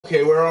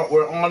Okay,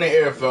 we're on the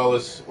air,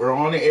 fellas. We're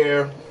on the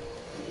air.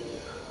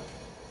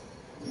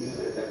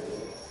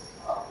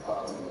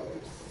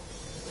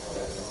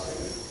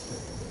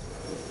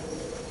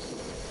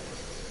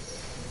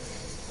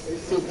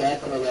 It's so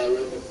back when I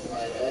lived with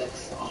my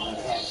ex on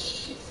the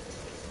house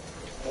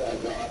that I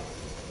got.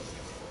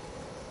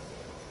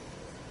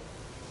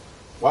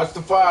 Watch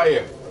the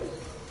fire.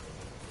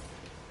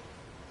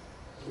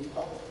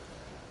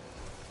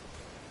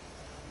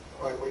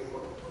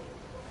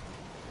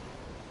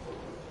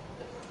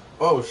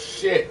 Oh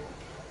shit.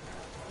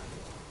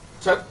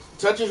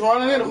 Touch is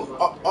running it.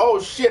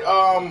 Oh shit.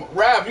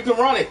 Rav, you can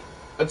run it.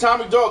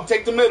 Atomic Dog,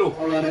 take the middle.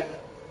 I'll run it.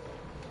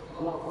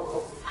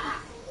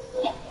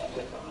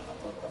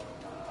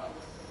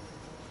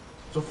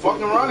 So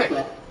fucking run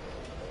it.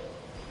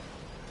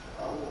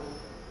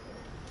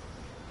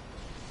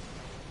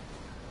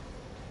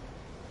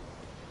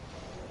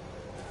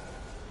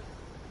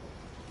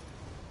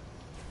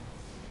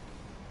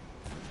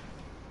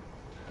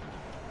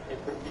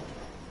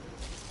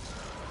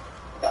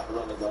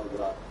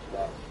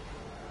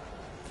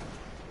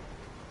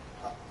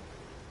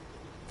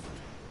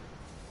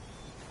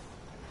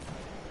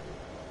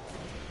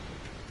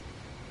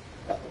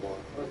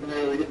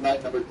 We get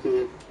night number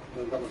 2.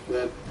 It's almost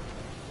dead.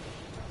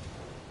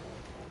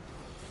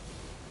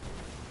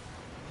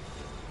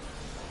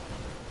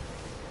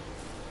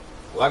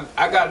 Well,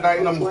 I got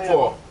night number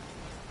 4.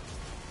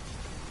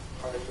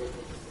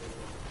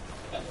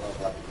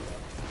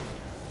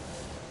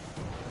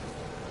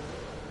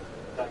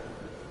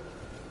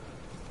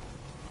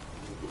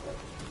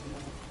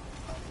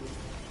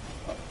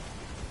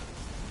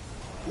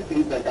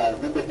 He's like, I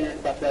remember hearing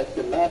about that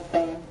shit last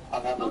time.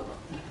 I'm not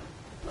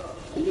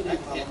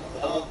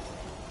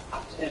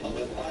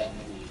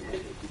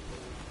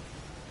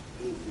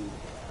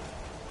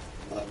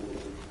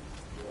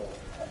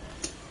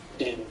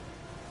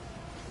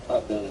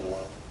I've done it a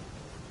while.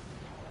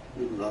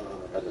 You can run on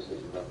the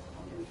decision up.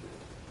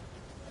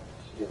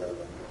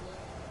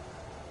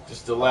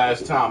 Just the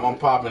last time. I'm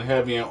popping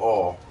heavy and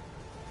all.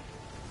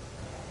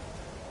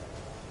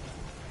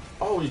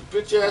 Oh, you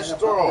bitch ass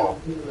straw.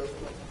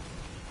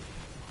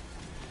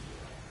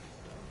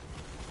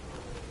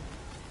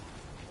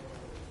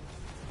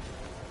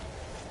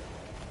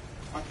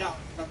 Watch out.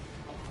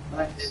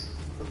 Nice.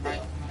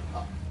 Right.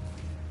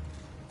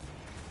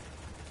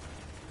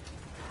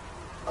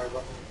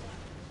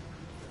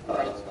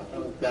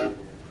 Down.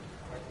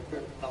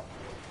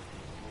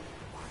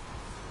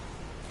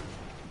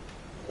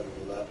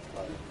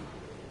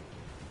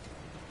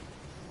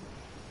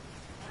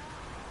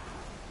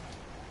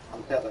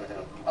 I'm tethering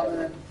him.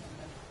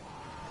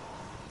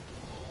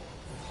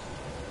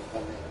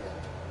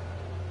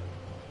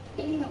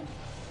 Damn.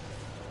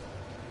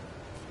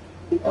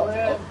 Go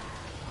ahead.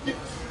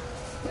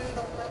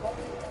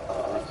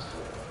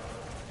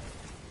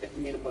 If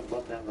you need to put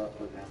both down, I'll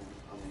put down.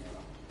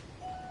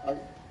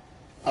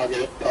 I'll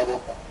get it.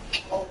 Double.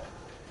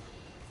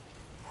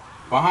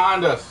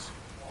 Behind us.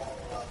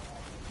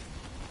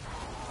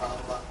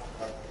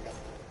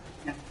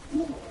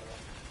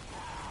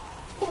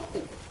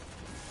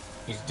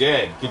 He's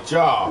dead. Good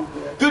job.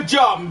 Good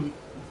job.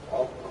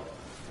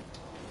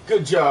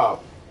 Good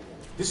job.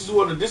 This is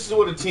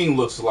what a team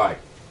looks like.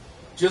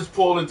 Just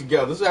pull it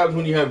together. This happens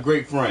when you have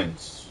great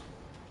friends.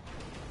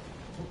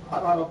 I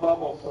don't have a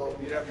bubble, so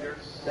you have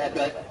yours. That's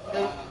right.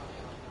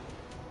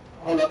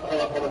 Hold up.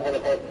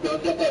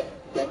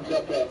 Don't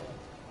jump up.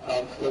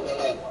 I'm still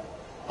behind.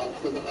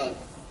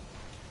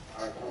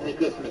 Alright, Merry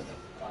Christmas.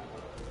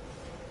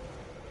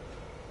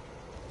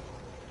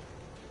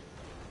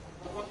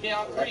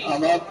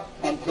 I'm up.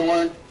 I'm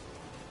torn.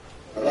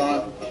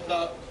 Gone.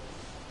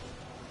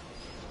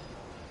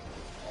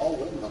 Oh,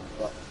 wait a minute.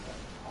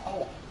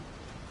 Oh.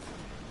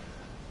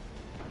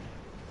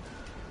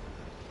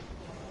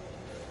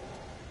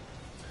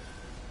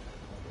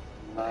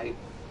 Night.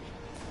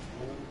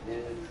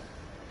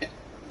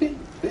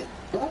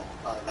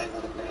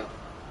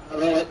 I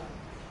love it.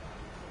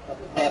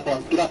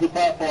 Platforms. Get off your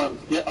platforms.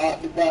 Get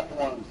off your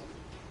platforms.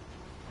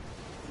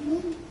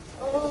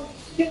 Oh,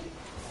 shit.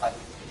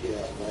 Yeah, I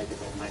like it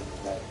that night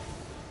with that.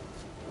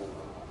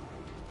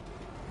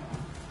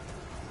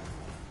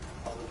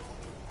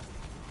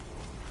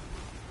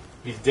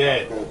 He's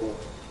dead.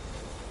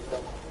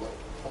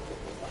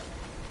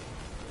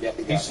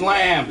 He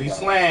slammed.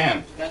 He's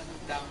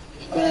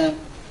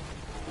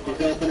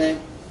opening.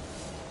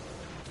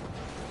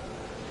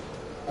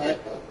 Alright,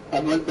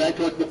 I'm running back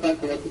towards the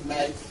front door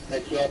tonight.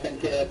 Make sure I can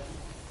get it.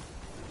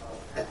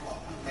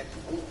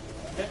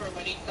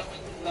 Everybody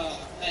coming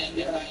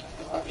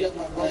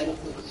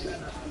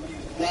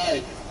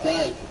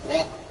Guys,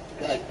 walk.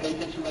 Guys, pay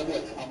attention to my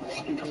voice. I'm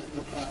walking towards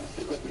the front.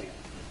 Stick with me.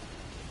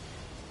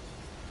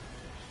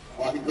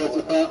 Walking towards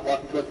the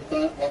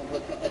front.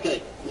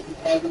 Okay, this is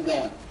how I'm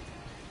going.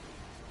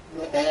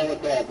 All the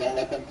ball, don't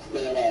let them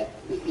stay alive.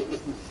 Just get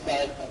this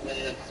inside of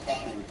their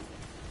spine.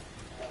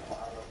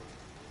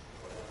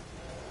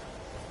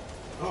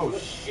 Oh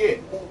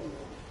shit.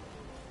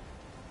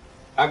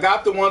 I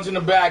got the ones in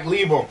the back.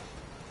 Leave them.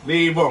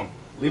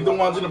 Leave the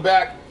ones in the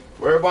back.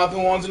 Worry about the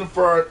ones in the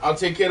front. I'll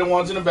take care of the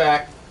ones in the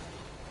back.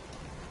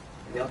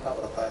 Get on top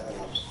of the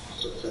platform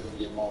so it can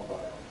get more fire.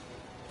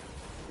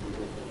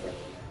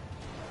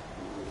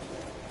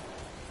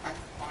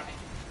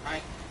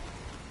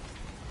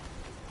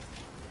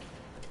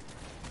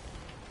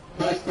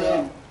 First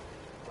down.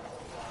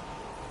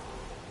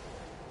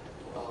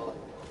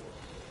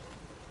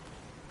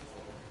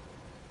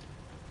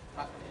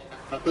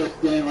 My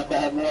first game, like I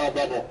have more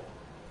bubble.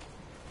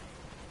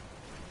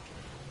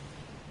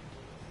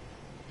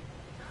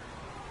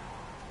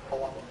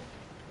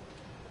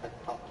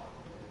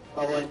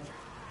 Bubbling.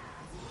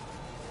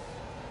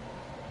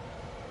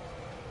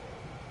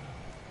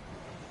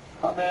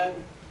 Come in.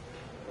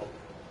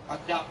 I'll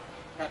jump.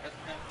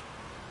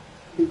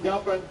 Keep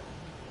jumping.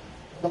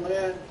 Coming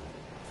in.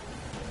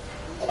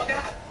 Oh my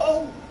god!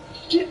 Oh!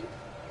 Shit!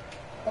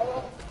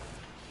 Oh!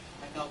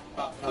 I know.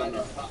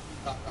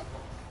 Stop.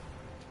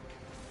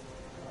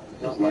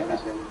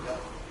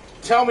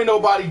 Tell me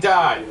nobody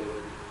died.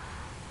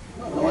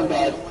 No one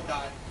died. No one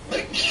died.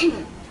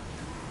 Okay.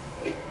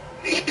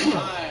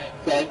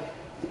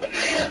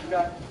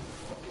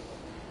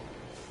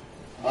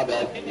 My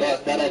bad.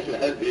 That actually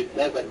hurt me.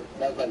 That was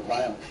like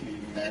violence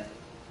in there.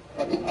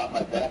 Fucking popped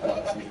my back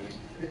off.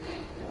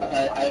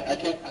 I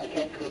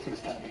can't Christmas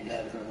time you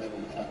guys in the middle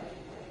of the time.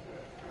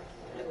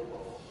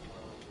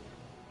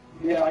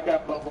 Yeah, I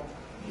got bubbles.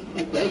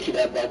 They should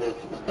have bubbles.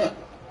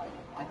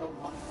 I don't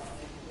want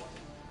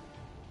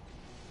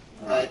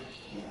Alright.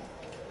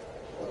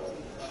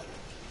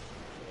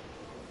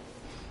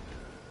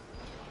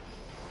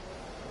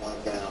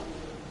 One down.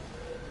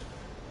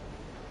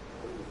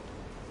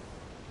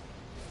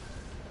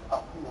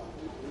 Oh, come on.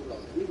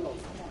 Reload.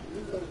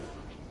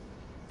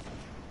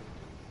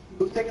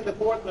 Who's taking the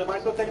fourth? Am I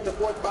still taking the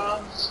fourth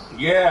bombs?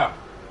 Yeah.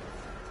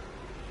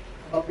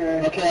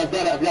 Okay. Okay, I've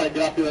got to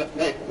get off to it.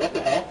 Wait, what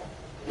the hell?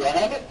 Do I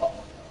have it? Oh.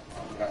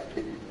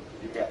 Okay,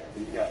 you got it.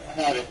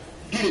 I have it.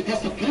 Dude, it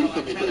disappeared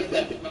from me for a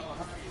second.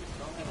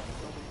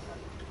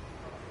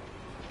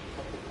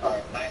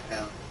 Alright, nice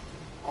down.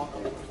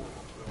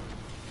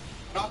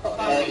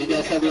 Alright, you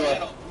guys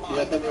everywhere.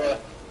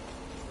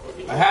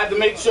 I had to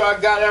make sure I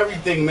got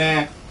everything,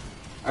 man.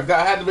 I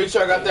had to make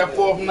sure I got that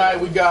fourth night.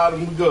 We got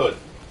them. We good.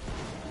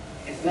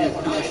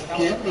 My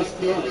skin was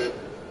silver.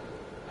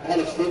 I had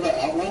a silver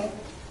outline.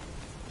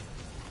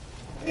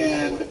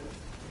 And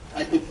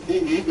I could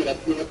see me, but I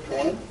feel it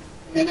torn.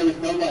 And there was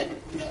no, like,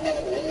 you know how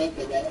the oil,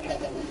 the red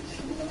has a little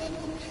seam on the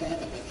other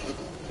side, and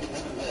it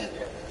wasn't there.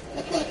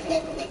 That's why I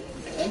felt like,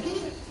 can I do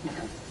this?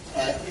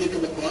 Alright, creep to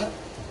the front.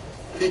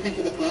 Creeping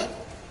to the front.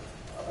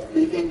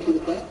 Creeping to the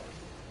front.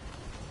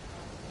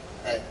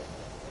 Alright,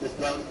 this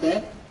round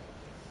stand.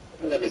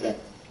 With everything.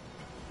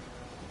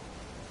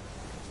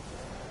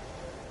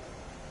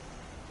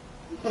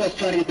 That's what I was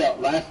trying to get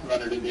that last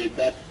runner to do.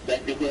 That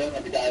good there,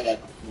 like the guy that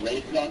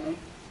raged on me.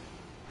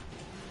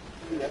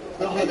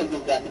 Somehow they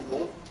move back and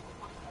forth.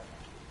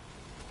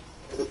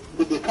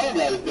 The color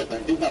guy is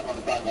different. He's not on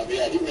the front, but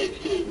yeah, he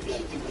raged too. He's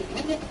like,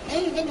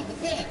 hey, let me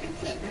get back. He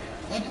said,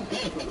 once you go,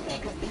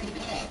 motherfucker, bring the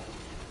car.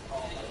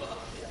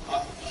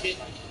 Oh, shit.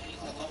 He's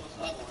the lowest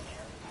level in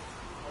here.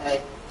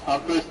 Alright, on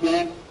first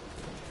man.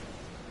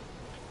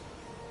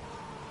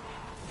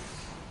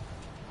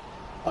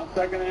 On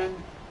second end.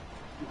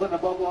 You putting a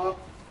bubble off?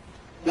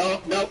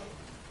 No.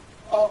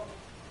 Oh.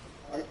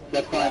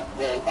 That's fine.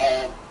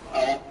 Well,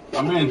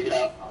 I'm in. Get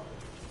out.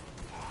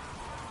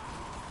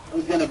 I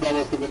was gonna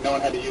bubble so that no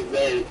one had to use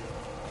theirs.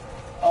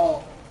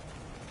 Oh.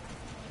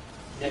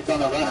 It's on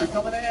the runner.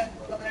 Coming in.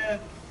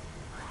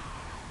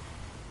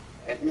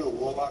 If you're a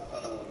warlock,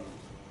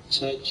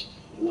 touch,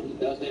 when he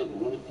does that,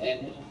 run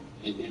at him,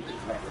 and then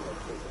just back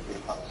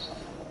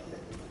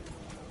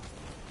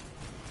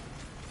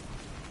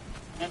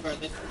Remember,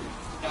 this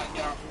gotta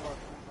get our floor.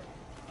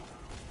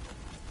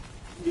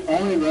 You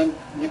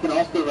can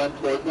also run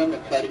towards them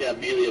and try to get a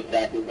melee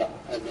attack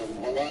as a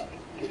warlock,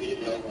 because you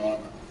get your over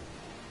armor.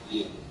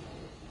 Yeah.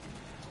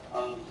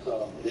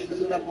 So, this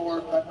is number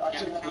 4. I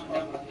should have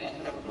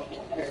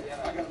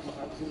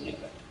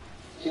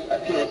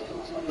Okay,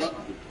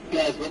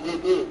 guys, what we'll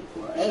do,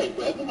 hey,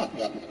 Brad, I'm not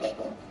going to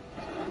platform.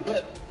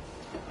 But,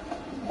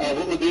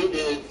 what we'll do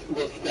is,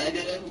 we'll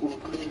stagger them, we'll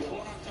clean them,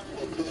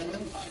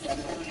 and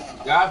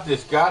then Got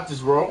this,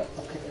 bro.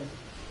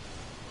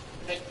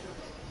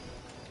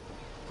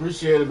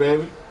 Appreciate it,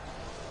 baby.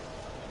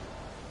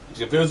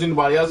 If there's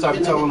anybody else, I'll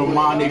be telling them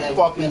mind their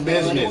fucking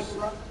business.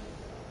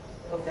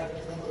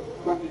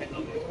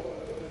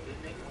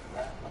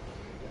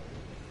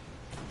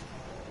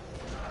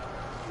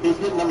 He's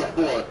getting number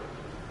 4.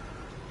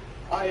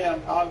 I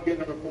am. I'm getting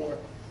number 4.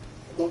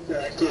 Both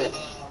there. Cool.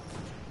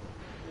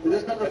 Is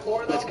this number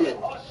 4 though? That's good.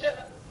 Oh shit!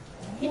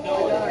 You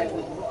know I died.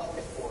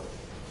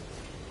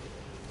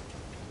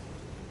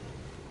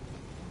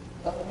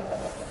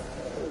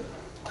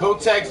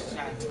 Kotex.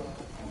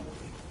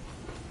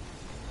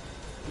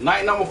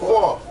 Night number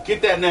 4.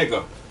 Get that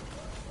nigga.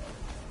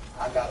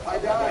 I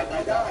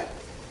died.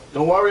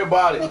 Don't worry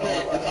about it.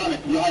 Okay,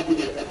 Atomic, you have to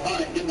get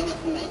Atomic, get number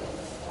 4.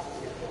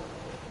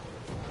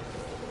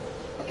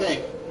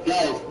 Okay,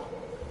 guys.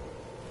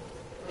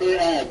 Clear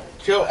ads.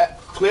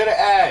 Clear the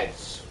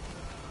ads.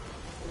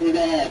 Clear the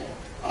ads.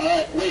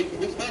 Alright, wait,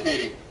 who's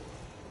detonating?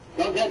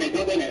 Don't detonate,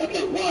 don't detonate.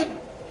 Okay, 1,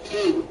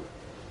 2,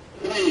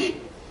 3.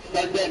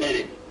 Start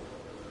detonating.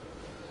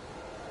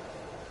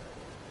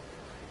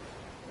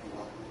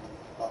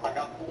 I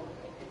got 4.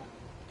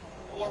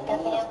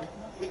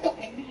 We got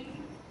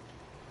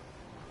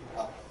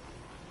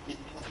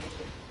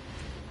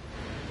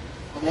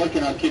I'm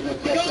working on keeping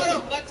it Got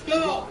him! Let's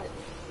go!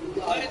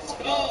 Let's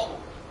go!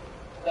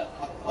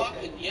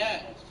 Fucking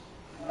yes.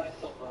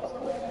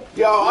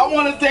 Yo, I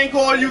want to thank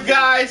all you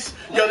guys.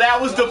 Yo,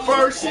 that was the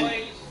first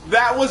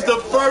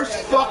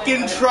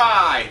fucking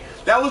try.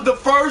 That was the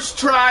first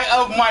try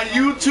of my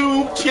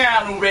YouTube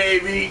channel,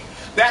 baby.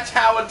 That's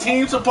how a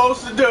team's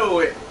supposed to do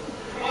it.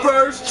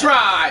 First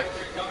try.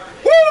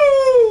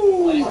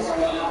 Woo!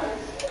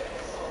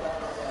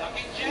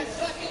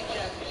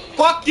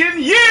 Fucking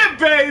yeah,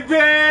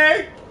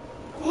 baby!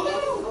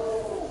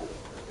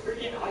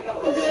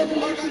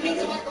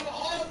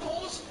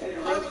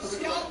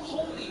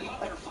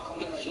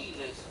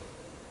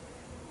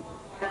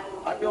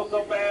 I feel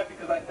so bad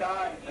because I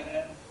died,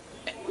 man.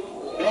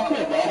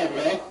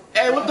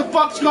 Hey, what the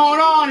fuck's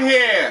going on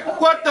here?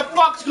 What the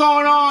fuck's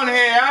going on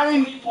here? I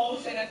didn't. We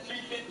posted at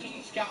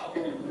 315 Scout.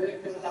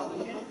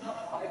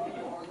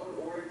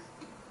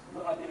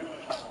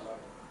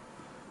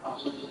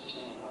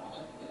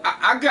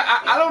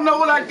 I don't know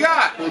what I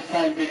got.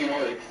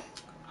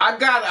 I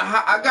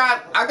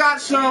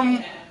got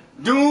some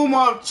Doom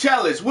of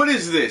Chalice. What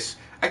is this?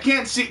 I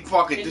can't see.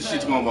 Fuck it, this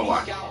shit's going by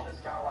why.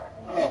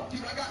 Oh,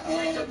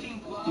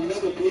 you know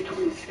the big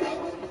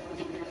Scout?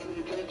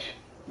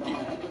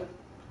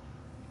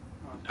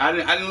 I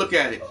didn't look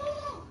at it.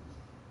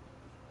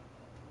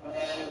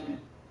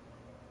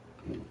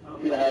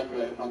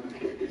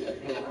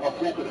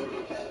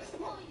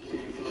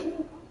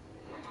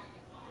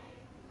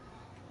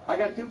 I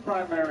got 2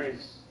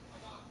 primaries.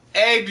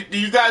 Hey, do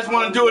you guys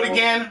want to do it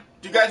again?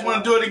 Do you guys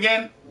want to do it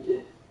again?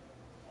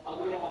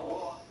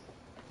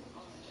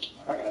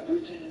 I got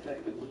 3 changes.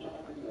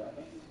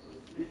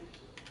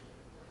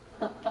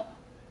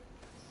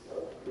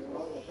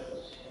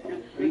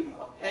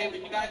 Hey, but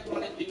you guys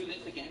want to do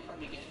this again from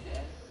beginning?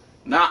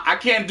 Nah, I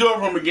can't do it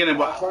from the beginning,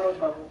 but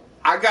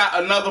I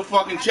got another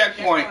fucking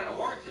checkpoint. If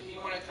you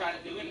want to try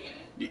to do it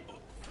again.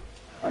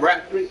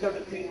 Rap.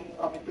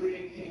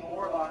 318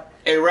 Warlock.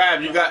 Hey,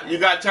 Rab, you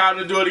got time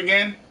to do it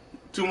again?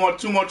 Two more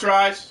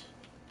tries.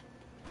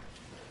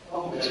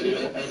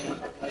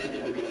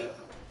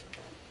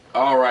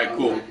 All right,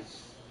 cool.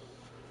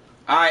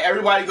 All right,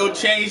 everybody, go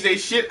change their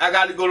shit. I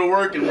got to go to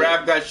work, and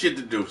Rab got shit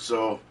to do.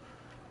 So,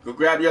 go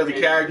grab your other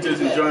characters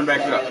and join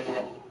back up.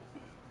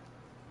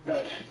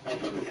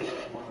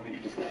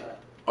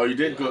 Oh, you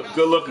did?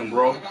 Good looking,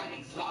 bro.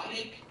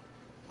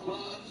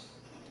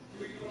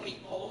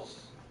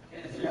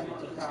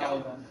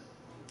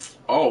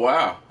 Oh,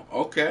 wow.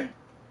 Okay.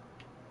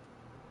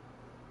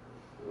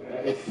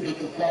 It's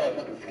a solid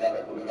looking Scout,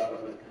 I believe.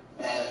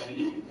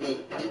 The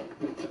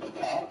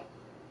top,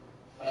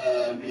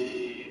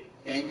 the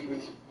aiming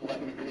with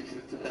weapon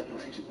increases to that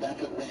range.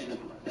 That's a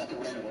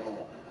random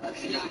roll. I've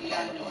seen it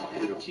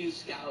got 2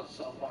 scouts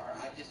so far.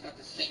 I just got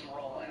the same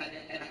roll, and I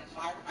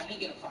didn't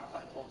get a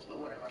firefly pulse, but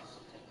whatever.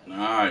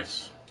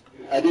 Nice.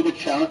 I did the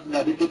challenge. No,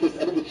 I did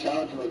the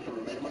challenge mode for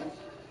Remain One.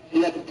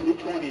 He got the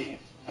 320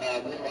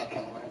 Warlock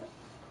helmet,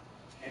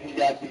 and he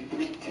got the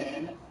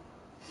 310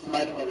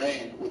 Smite of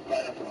Rain with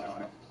Firefly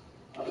on it.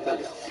 I was like,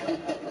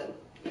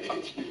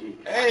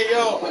 hey, yo,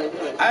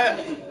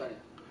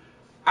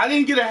 I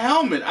didn't get a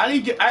helmet.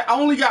 I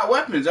only got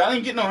weapons. I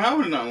didn't get no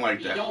helmet or nothing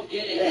like that. You don't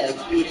get it. Yeah,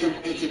 it's an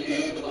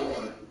and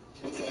or.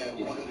 It's a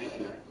one or the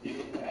other. You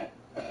get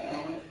a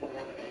helmet or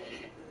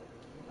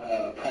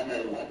a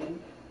primary weapon,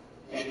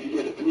 and you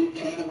get a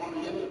 310 of one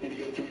or the other, and you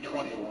get a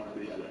 320 of one or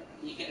the other.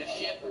 You get a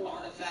ship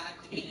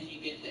artifact, and then you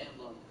get the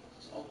emblem.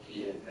 It's OP.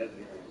 Yeah, that's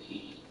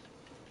guaranteed.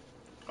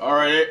 All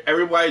right,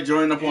 everybody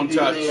join up on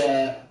touch.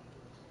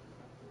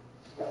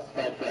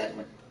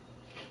 Fragment.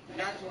 You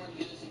guys want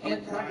to do this again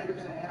tonight or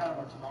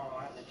tomorrow? I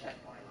have the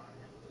checkpoint on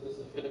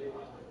it.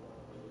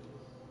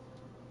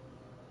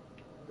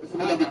 This is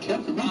number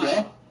 10 for me,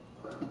 bro.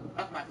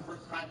 That's my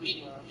first time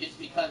meeting him, just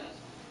because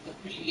the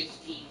previous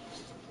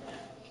teams,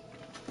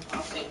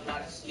 I'll say,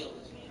 not as skilled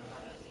as me.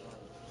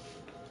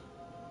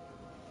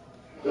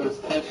 Those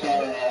touch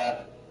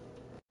are,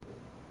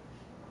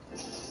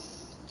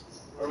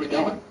 where are we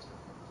going?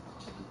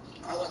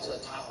 I went to the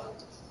tower.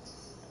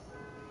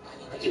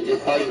 You're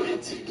probably going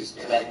to just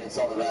dragging us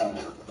all around.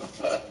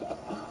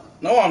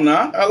 No, I'm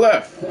not. I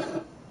left.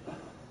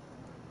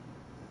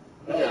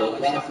 Hey,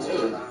 last